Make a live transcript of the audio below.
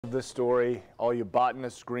This story, all you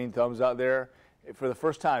botanists, green thumbs out there. For the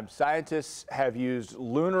first time, scientists have used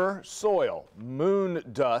lunar soil, moon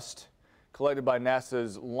dust, collected by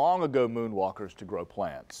NASA's long ago moonwalkers to grow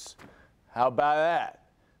plants. How about that?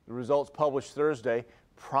 The results published Thursday,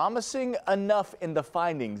 promising enough in the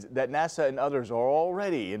findings that NASA and others are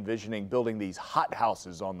already envisioning building these hot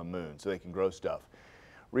houses on the moon so they can grow stuff.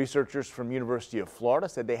 Researchers from University of Florida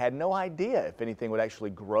said they had no idea if anything would actually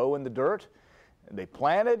grow in the dirt. They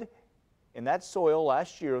planted in that soil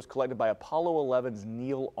last year. It was collected by Apollo 11's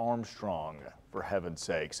Neil Armstrong, for heaven's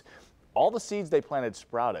sakes. All the seeds they planted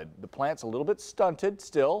sprouted. The plant's a little bit stunted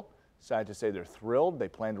still. Scientists say they're thrilled. They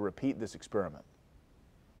plan to repeat this experiment.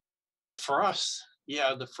 For us,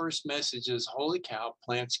 yeah, the first message is, holy cow,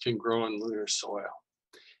 plants can grow in lunar soil.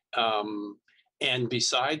 And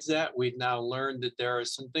besides that, we've now learned that there are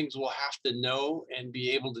some things we'll have to know and be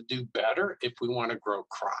able to do better if we want to grow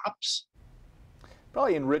crops.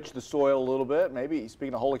 Probably enrich the soil a little bit. Maybe,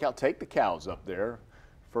 speaking of holy cow, take the cows up there,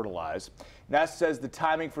 fertilize. NASA says the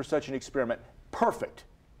timing for such an experiment perfect,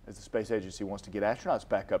 as the space agency wants to get astronauts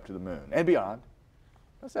back up to the moon and beyond.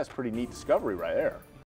 That's a pretty neat discovery right there.